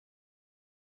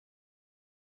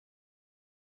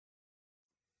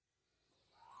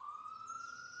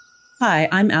Hi,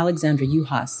 I'm Alexandra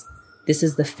Juhas. This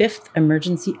is the 5th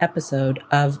emergency episode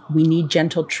of We Need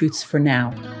Gentle Truths for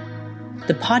Now.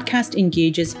 The podcast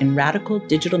engages in radical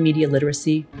digital media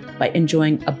literacy by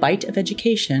enjoying a bite of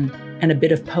education and a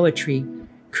bit of poetry,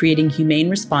 creating humane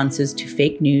responses to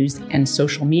fake news and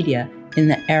social media in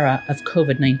the era of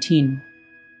COVID-19.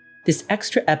 This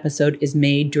extra episode is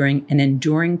made during an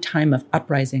enduring time of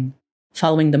uprising,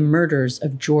 following the murders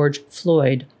of George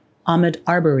Floyd, Ahmaud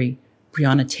Arbery,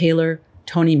 Breonna Taylor,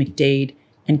 Tony McDade,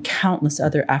 and countless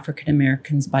other African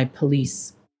Americans by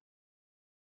police.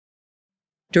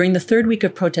 During the third week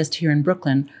of protest here in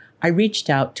Brooklyn, I reached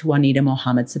out to Juanita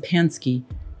Mohammed Sapansky,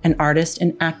 an artist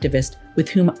and activist with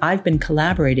whom I've been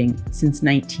collaborating since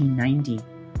 1990.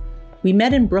 We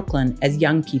met in Brooklyn as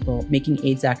young people making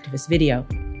AIDS activist video.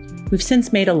 We've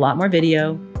since made a lot more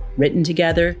video, written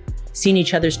together, seen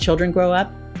each other's children grow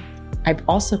up. I've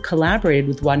also collaborated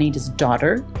with Juanita's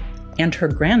daughter and her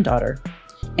granddaughter,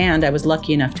 and I was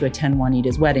lucky enough to attend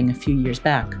Juanita's wedding a few years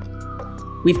back.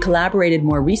 We've collaborated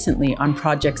more recently on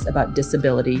projects about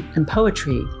disability and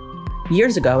poetry.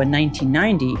 Years ago, in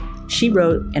 1990, she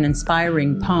wrote an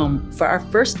inspiring poem for our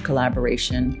first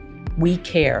collaboration, We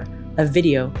Care, a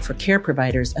video for care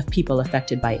providers of people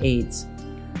affected by AIDS.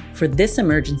 For this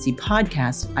emergency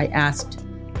podcast, I asked,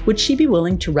 would she be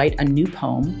willing to write a new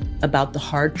poem about the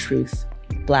hard truth,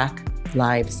 Black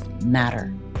Lives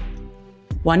Matter?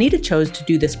 Juanita chose to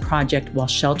do this project while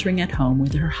sheltering at home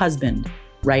with her husband,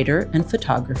 writer and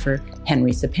photographer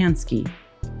Henry Sapansky.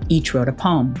 Each wrote a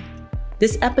poem.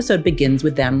 This episode begins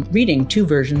with them reading two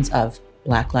versions of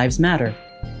Black Lives Matter.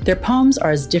 Their poems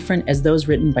are as different as those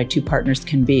written by two partners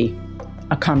can be.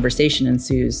 A conversation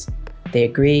ensues. They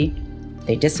agree,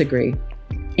 they disagree.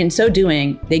 In so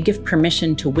doing, they give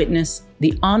permission to witness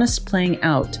the honest playing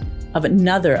out of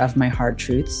another of my hard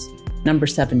truths, number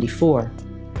 74.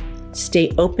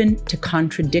 Stay open to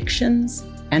contradictions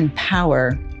and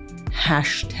power,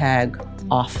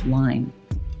 #offline.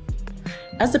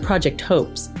 As the project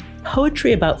hopes,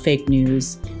 poetry about fake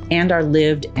news and our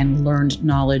lived and learned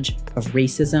knowledge of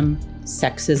racism,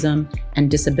 sexism, and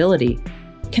disability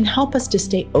can help us to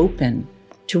stay open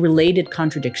to related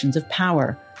contradictions of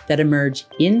power that emerge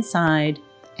inside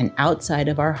and outside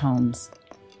of our homes,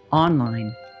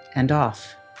 online and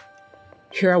off.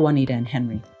 Here are Juanita and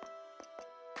Henry.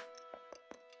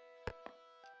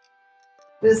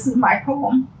 This is my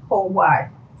poem called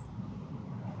Why.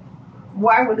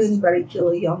 Why would anybody kill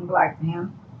a young black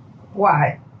man?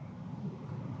 Why?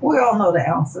 We all know the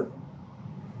answer.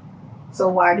 So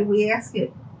why do we ask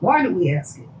it? Why do we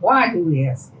ask it? Why do we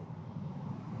ask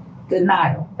it?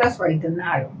 Denial. That's right,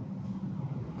 denial.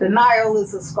 Denial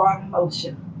is a strong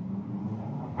emotion.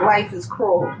 Life is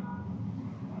cruel.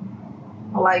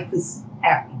 Life is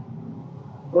happy.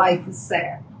 Life is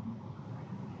sad.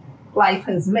 Life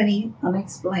has many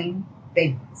unexplained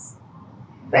things.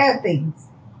 Bad things.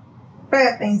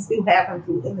 Bad things do happen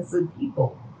to innocent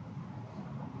people.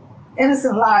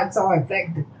 Innocent lives are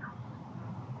affected.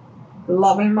 The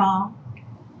loving mom,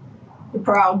 the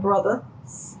proud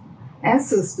brothers and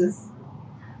sisters,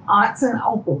 aunts and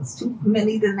uncles, too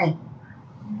many to name,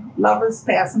 lovers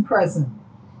past and present,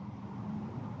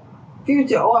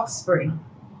 future offspring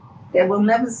that will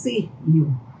never see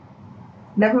you,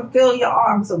 never feel your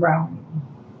arms around you,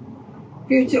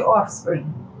 future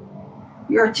offspring,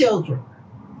 your children,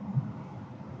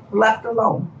 left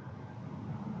alone.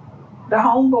 The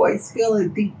homeboys feel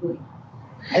it deeply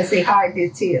as they hide their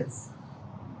tears.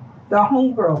 The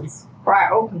homegirls cry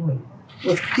openly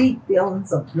with deep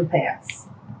feelings of the past.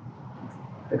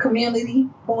 The community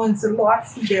mourns the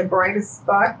loss of their brightest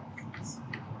spot.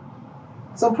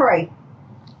 So pray,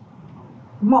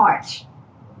 march,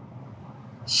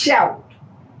 shout,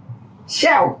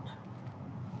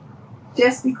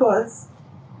 just because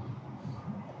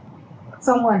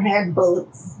someone had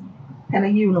bullets and a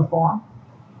uniform.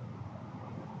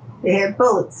 They had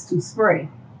bullets to spray.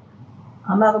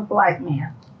 Another black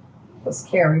man was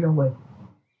carried away.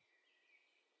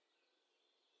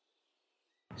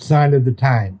 Sign of the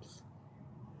times.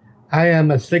 I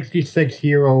am a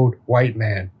 66-year-old white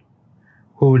man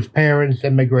whose parents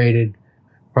immigrated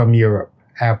from Europe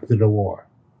after the war.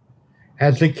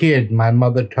 As a kid, my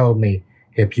mother told me,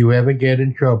 if you ever get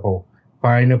in trouble,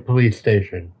 find a police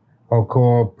station or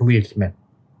call a policeman.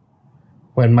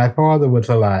 When my father was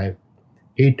alive,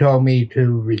 he told me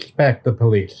to respect the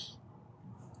police.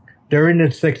 During the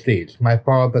 60s, my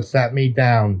father sat me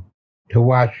down to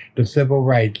watch the civil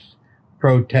rights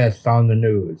protests on the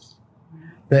news.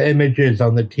 The images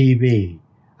on the TV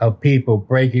of people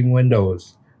breaking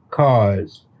windows,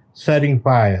 cars, setting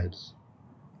fires.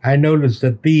 I noticed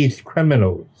that these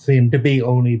criminals seemed to be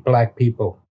only black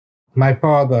people. My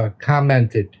father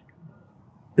commented,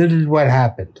 "This is what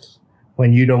happens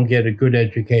when you don't get a good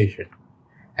education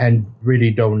and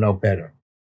really don't know better."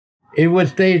 It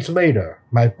was days later,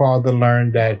 my father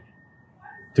learned that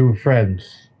through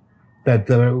friends that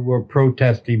they were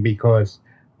protesting because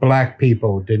black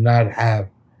people did not have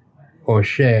or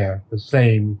share the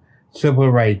same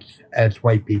civil rights as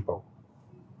white people.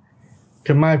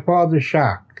 To my father's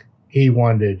shock, he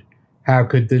wondered, how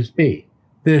could this be?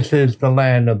 This is the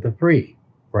land of the free,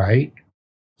 right?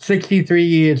 63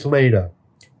 years later,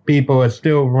 people are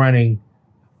still running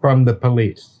from the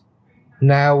police.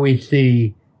 Now we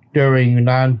see during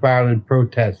nonviolent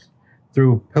protests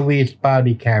through police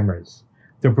body cameras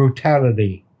the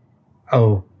brutality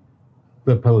of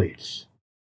the police.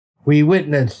 We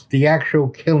witness the actual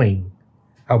killing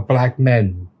of black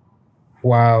men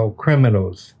while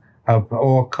criminals of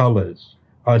all colors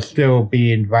are still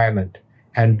being violent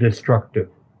and destructive.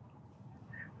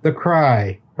 The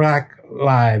cry, Black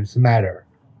Lives Matter,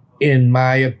 in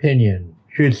my opinion,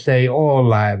 should say all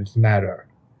lives matter,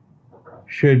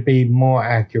 should be more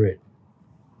accurate.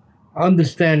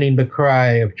 Understanding the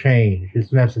cry of change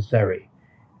is necessary,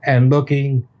 and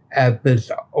looking at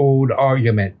this old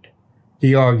argument,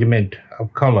 the argument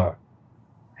of color,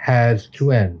 has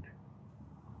to end.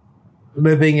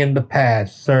 Living in the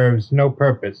past serves no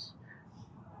purpose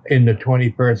in the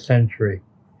 21st century,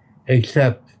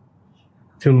 except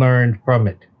to learn from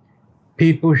it.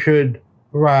 People should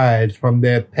rise from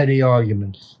their petty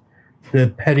arguments, their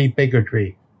petty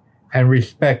bigotry, and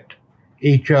respect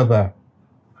each other,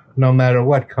 no matter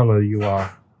what color you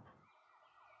are.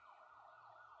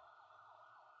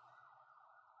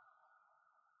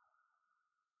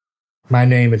 My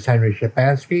name is Henry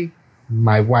Scherbansky.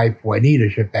 My wife, Juanita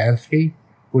Scherbansky.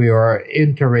 We are an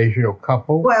interracial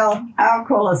couple. Well, I'll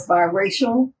call us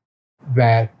biracial.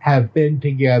 That have been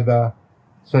together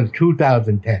since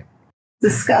 2010.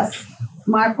 Discuss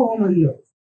my poem or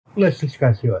yours? Let's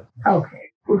discuss yours.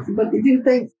 Okay. But did you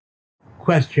think?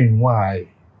 Question why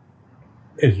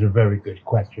is a very good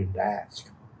question to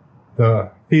ask.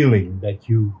 The feeling that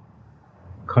you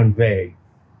convey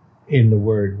in the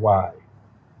word why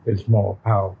is more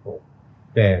powerful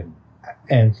than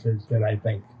answers that I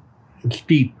think it's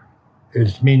deep,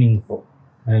 it's meaningful,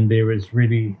 and there is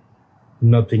really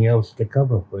nothing else to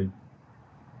cover for you.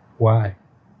 Why?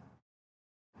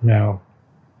 Now,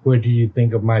 what do you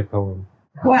think of my poem?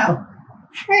 Well,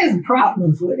 I had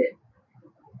problems with it.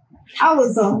 I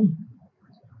was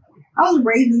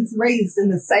raised in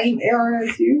the same era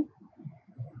as you,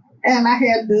 and I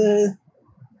had a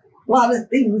lot of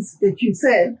things that you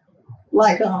said,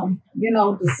 like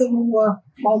the Civil War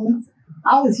moments.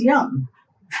 I was young,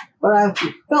 but I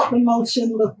felt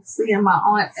emotion seeing my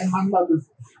aunt and my mother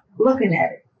looking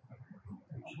at it.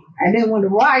 And then when the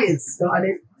riots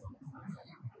started,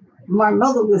 my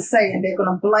mother was saying they're going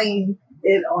to blame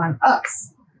it on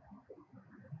us.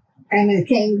 And it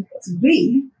came to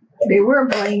be, they were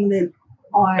blaming it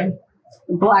on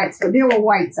the blacks, but there were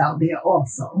whites out there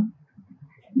also.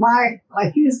 Like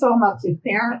you was talking about your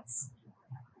parents,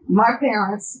 my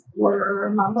parents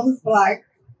were, my mother's black,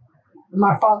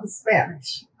 my father's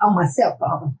Spanish. Oh, my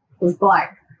stepfather was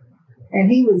black. And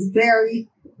he was very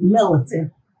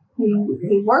militant.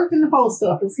 He worked in the post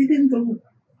office. He didn't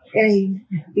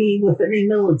be with any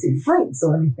militant fruits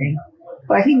or anything.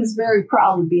 But he was very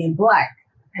proud of being black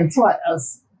and taught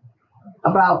us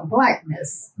about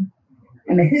blackness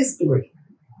and the history.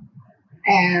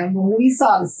 And when we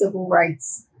saw the civil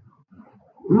rights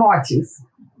marches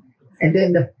and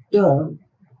then the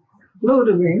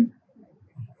loitering,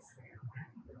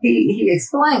 he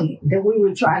explained that we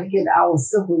were trying to get our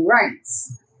civil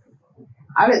rights.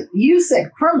 You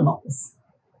said criminals,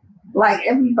 like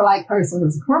every black person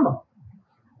was a criminal.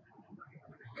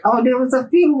 Oh, there was a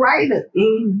few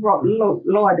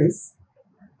lawyers,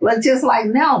 but just like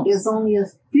now, there's only a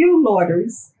few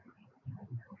lawyers,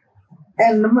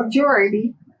 and the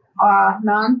majority are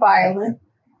nonviolent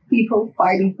people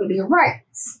fighting for their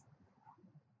rights.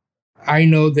 I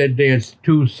know that there's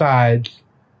two sides,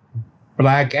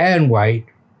 black and white,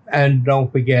 and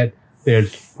don't forget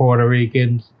there's Puerto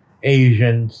Ricans,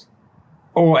 Asians,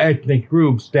 all ethnic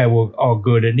groups that are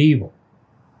good and evil.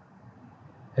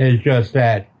 It's just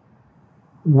that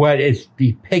what is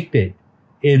depicted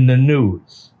in the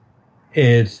news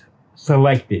is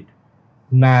selected,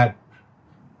 not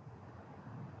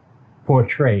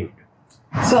portrayed.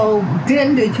 So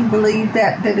then did you believe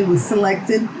that it was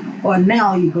selected, or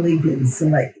now you believe it is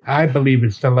selected? I believe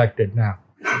it's selected now.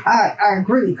 I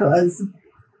agree, because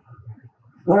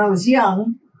when I was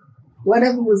young,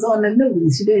 Whatever was on the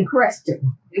news, you didn't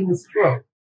question. It was true.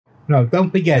 No,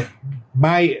 don't forget,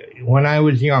 when I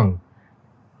was young,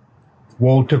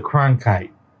 Walter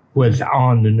Cronkite was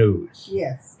on the news.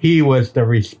 Yes. He was the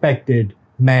respected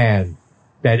man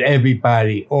that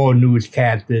everybody, all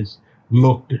newscasters,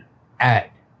 looked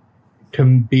at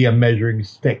to be a measuring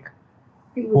stick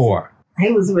for.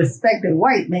 He was a respected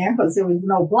white man because there was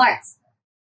no blacks.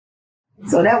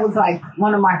 So that was like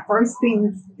one of my first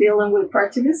things dealing with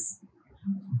prejudice.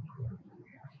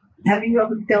 Have you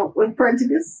ever dealt with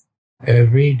prejudice?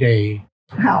 Every day.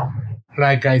 How?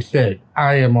 Like I said,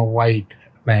 I am a white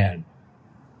man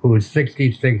who is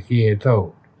 66 years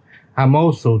old. I'm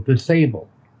also disabled.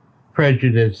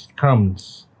 Prejudice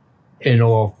comes in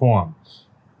all forms,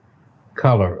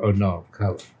 color or no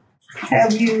color.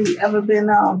 Have you ever been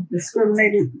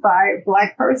discriminated by a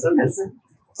black person? Has a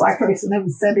black person ever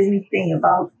said anything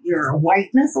about your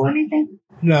whiteness or anything?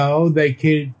 No,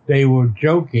 they were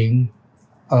joking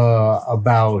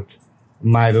about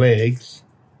my legs.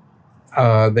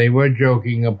 They were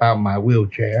joking about my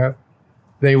wheelchair.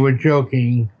 They were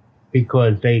joking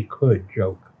because they could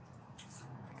joke.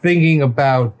 Thinking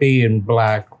about being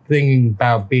black, thinking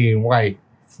about being white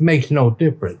makes no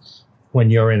difference when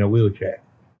you're in a wheelchair.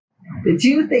 Did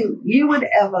you think you would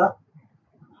ever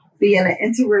be in an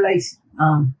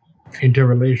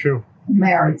interracial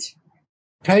marriage?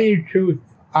 Tell you the truth,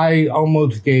 I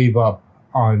almost gave up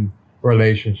on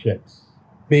relationships.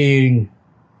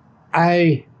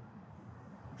 I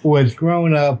was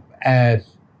grown up as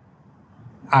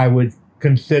I would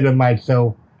consider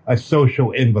myself a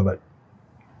social invalid.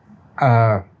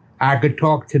 I could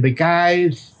talk to the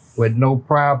guys with no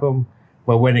problem,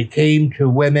 but when it came to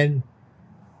women,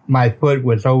 my foot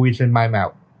was always in my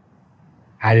mouth.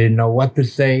 I didn't know what to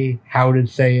say, how to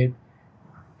say it.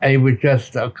 It was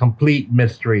just a complete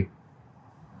mystery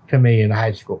to me in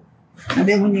high school. And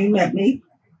then when you met me?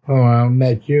 Oh, I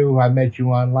met you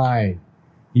online.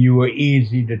 You were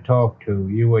easy to talk to.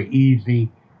 You were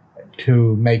easy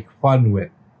to make fun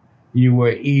with. You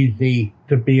were easy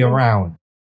to be around.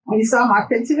 When you saw my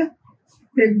picture,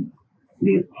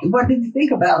 what did you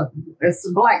think about it? It's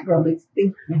a black girl. Did you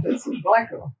think it's a black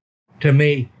girl? To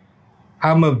me,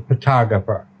 I'm a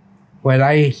photographer. When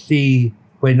I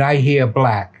hear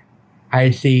black,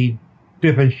 I see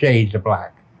different shades of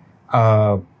black.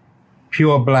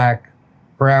 Pure black,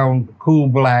 brown, cool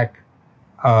black,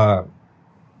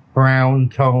 brown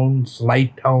tones,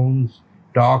 light tones,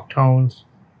 dark tones.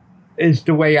 It's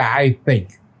the way I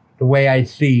think, the way I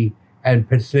see and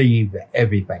perceive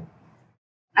everything.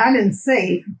 I didn't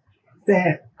say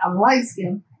that I'm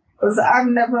light-skinned because I've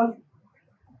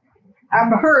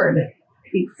heard it.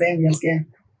 Keep saying it again.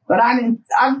 But I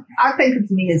think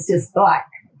to me it's just black.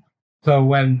 So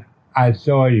when I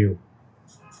saw you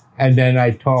and then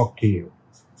I talked to you,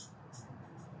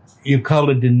 your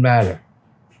color didn't matter.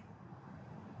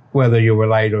 Whether you were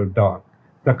light or dark.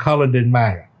 The color didn't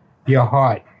matter. Your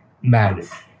heart mattered.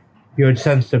 Your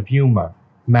sense of humor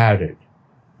mattered.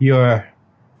 Your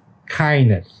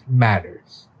kindness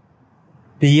matters.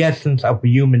 The essence of a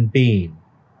human being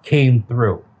came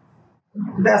through.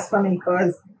 That's funny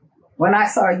because when I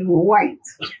saw you were white,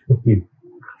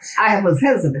 I was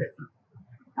hesitant.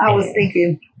 I was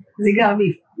thinking, is he going to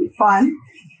be fun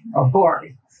or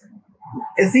boring?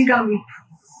 Is he going to be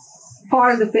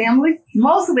part of the family?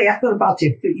 Mostly I thought about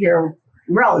your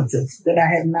relatives that I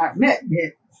had not met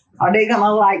yet. Are they going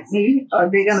to like me? Are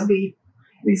they going to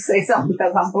we say something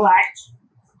because I'm black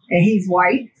and he's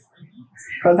white?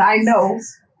 Because I know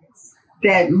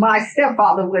that my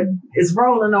stepfather is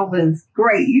rolling over his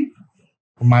grave.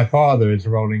 My father is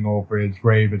rolling over his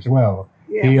grave as well.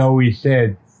 Yeah. He always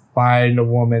said, find a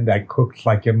woman that cooks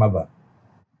like your mother.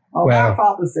 Oh, well, my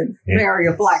father said, marry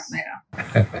a black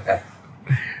man.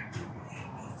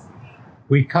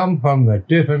 We come from a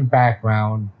different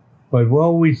background, but it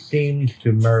always seems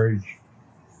to merge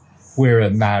where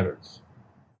it matters.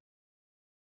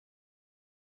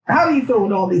 How do you feel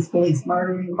with all these police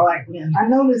murdering black men? I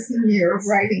noticed in your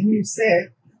writing you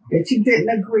said that you didn't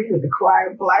agree with the cry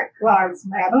of Black Lives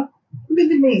Matter. What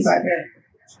did you mean by that?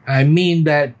 I mean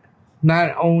that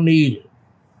not only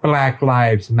Black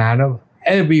Lives Matter,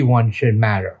 everyone should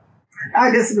matter.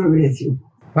 I disagree with you.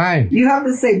 Fine. You have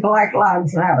to say Black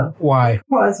Lives Matter. Why?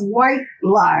 Because white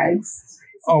lives.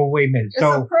 Oh, wait a minute. It's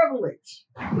a privilege.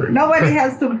 Nobody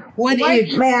has to.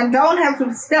 White man don't have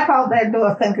to step out that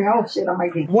door thinking, "Oh shit, I'm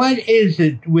making." What is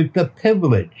it with the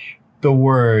privilege? The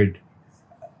word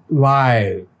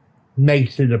 "live"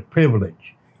 makes it a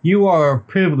privilege. You are a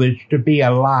privilege to be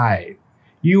alive.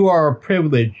 You are a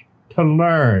privilege to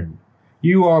learn.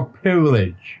 You are a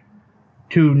privilege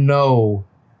to know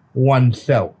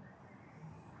oneself.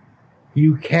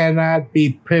 You cannot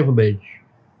be privileged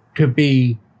to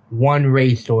be one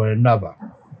race or another.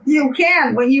 You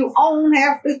can when you own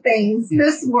half the things in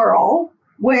this world,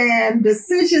 when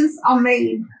decisions are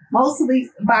made mostly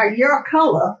by your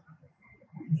color,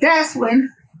 that's when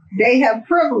they have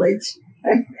privilege,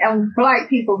 and black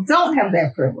people don't have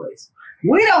that privilege.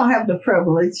 We don't have the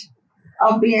privilege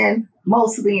of being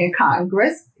mostly in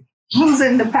Congress. Who's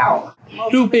in the power?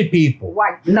 Stupid people.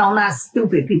 White, no, not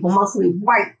stupid people, mostly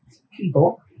white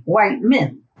people, white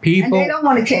men. People. And they don't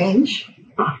want to change,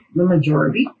 the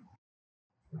majority.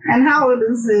 And how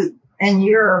is it in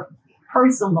your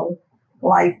personal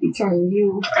life between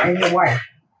you and your wife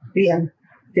being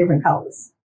different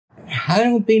colors? I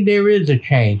don't think there is a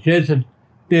change. There's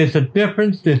a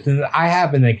difference. I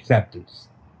have an acceptance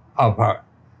of her.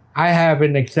 I have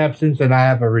an acceptance and I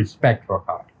have a respect for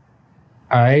her. All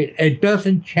right? It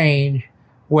doesn't change.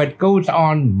 What goes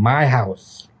on in my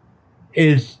house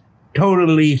is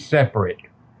totally separate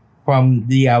from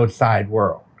the outside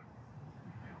world.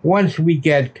 Once we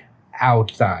get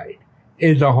outside,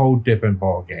 it's a whole different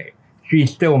ballgame.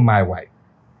 She's still my wife.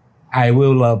 I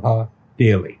will love her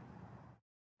dearly.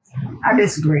 I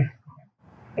disagree.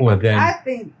 Well, then, I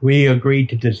think we agree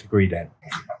to disagree then.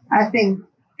 I think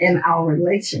in our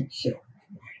relationship,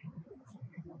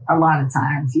 a lot of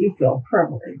times you feel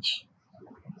privileged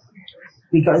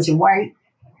because you're white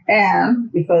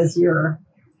and because you're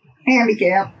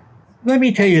handicapped. Let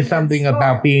me tell you something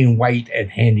about being white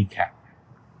and handicapped.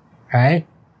 Right?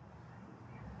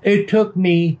 It took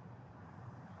me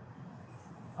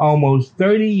almost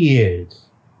 30 years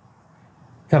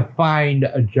to find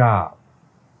a job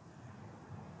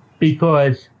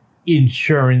because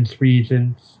insurance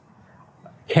reasons.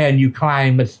 Can you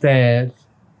climb the stairs?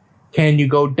 Can you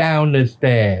go down the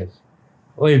stairs?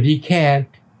 Or if you can't,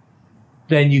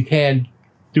 then you can't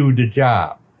do the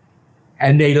job.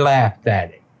 And they laughed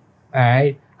at it. All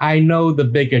right? I know the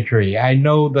bigotry. I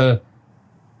know the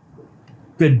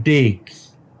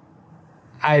digs.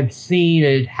 I've seen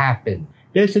it happen.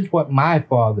 This is what my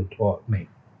father taught me.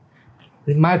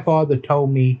 My father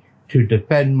told me to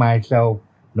defend myself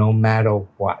no matter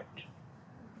what.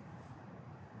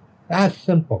 That's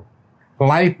simple.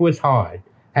 Life was hard,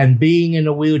 and being in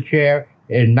a wheelchair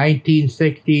in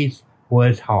 1960s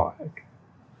was hard.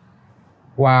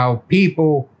 While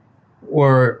people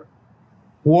were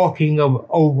walking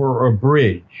over a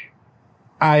bridge,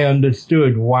 I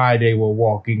understood why they were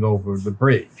walking over the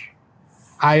bridge.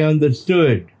 I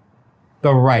understood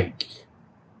the rights,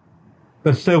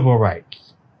 the civil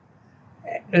rights.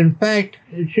 In fact,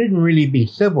 it shouldn't really be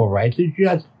civil rights. It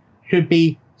just should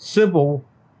be civil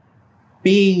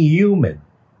being human.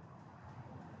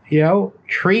 You know,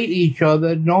 treat each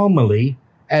other normally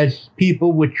as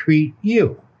people would treat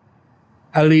you.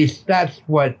 At least that's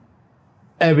what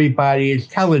everybody is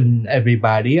telling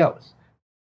everybody else.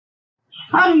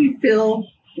 How do you feel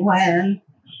when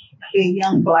a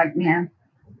young black man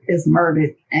is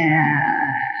murdered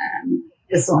and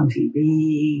it's on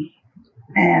TV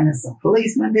and it's a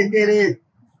policeman that did it?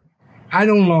 I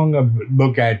no longer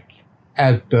look at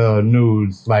the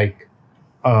news like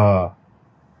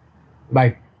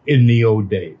in the old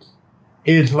days.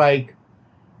 It's like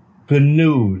the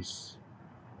news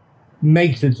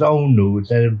makes its own news,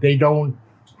 and if they don't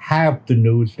have the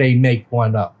news, they make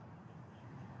one up.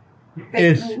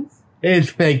 It's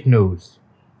fake news.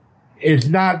 It's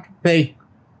not fake.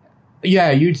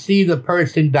 Yeah, you see the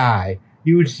person die.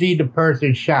 You see the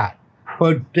person shot.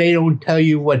 But they don't tell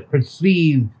you what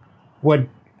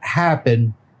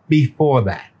happened before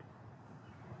that.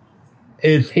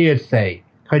 It's hearsay,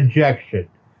 conjecture,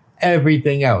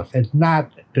 everything else. It's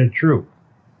not the truth.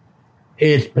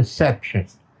 It's perception.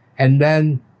 And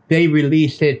then they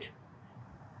release it,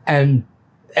 and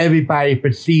everybody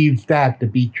perceives that to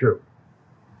be true,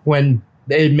 when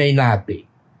it may not be.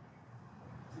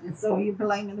 And so you're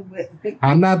blaming the victim?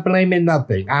 I'm not blaming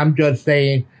nothing. I'm just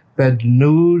saying that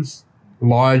news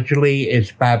largely is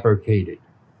fabricated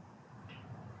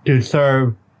to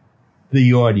serve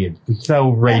the audience, to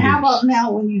sell ratings. But how about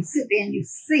now when you sit there and you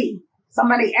see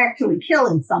somebody actually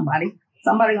killing somebody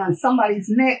on somebody's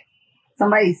neck,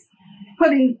 somebody's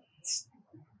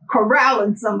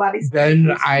corralling somebody.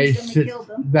 Then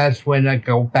that's when I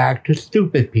go back to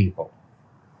stupid people.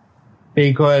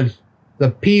 Because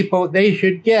the people, they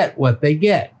should get what they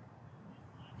get.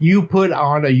 You put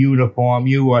on a uniform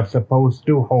you are supposed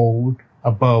to hold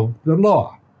above the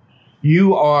law.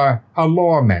 You are a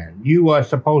lawman. You are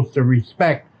supposed to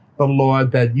respect the law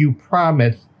that you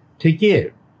promised to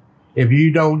give. If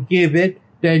you don't give it,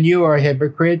 then you are a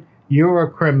hypocrite, you're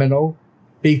a criminal,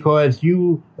 because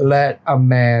you let a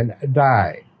man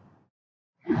die.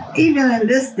 Even in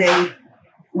this day,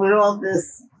 with all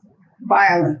this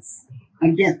violence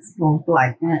against both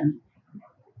black men,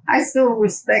 I still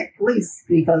respect police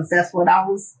because that's what I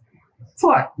was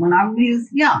taught when I was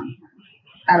young.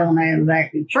 I don't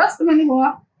exactly trust them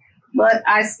anymore, but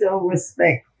I still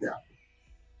respect them.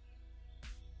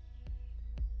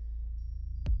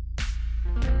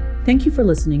 Thank you for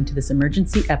listening to this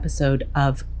emergency episode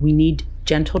of We Need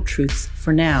Gentle Truths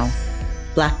for Now.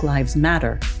 Black Lives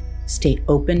Matter. Stay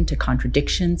open to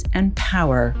contradictions and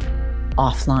power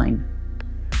offline.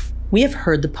 We have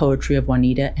heard the poetry of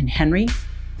Juanita and Henry,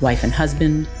 wife and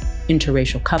husband,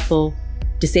 interracial couple,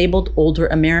 disabled older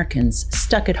Americans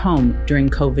stuck at home during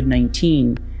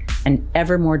COVID-19 and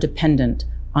ever more dependent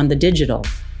on the digital,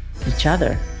 each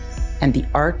other, and the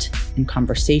art and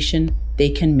conversation they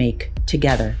can make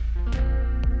together.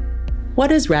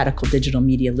 What is radical digital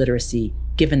media literacy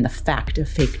given the fact of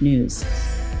fake news?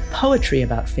 Poetry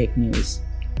about fake news,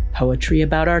 poetry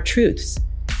about our truths,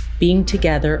 being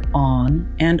together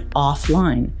on and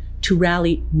offline to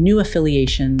rally new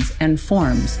affiliations and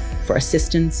forms for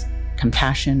assistance,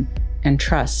 compassion, and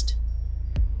trust.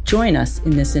 Join us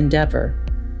in this endeavor.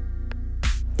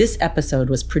 This episode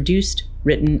was produced,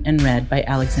 written, and read by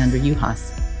Alexandra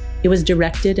Yuhas. It was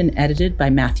directed and edited by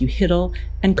Matthew Hiddle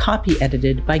and copy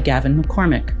edited by Gavin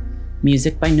McCormick.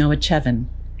 Music by Noah Chevin.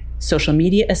 Social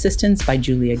media assistance by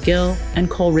Julia Gill and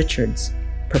Cole Richards.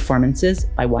 Performances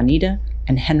by Juanita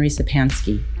and Henry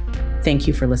Sapansky. Thank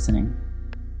you for listening.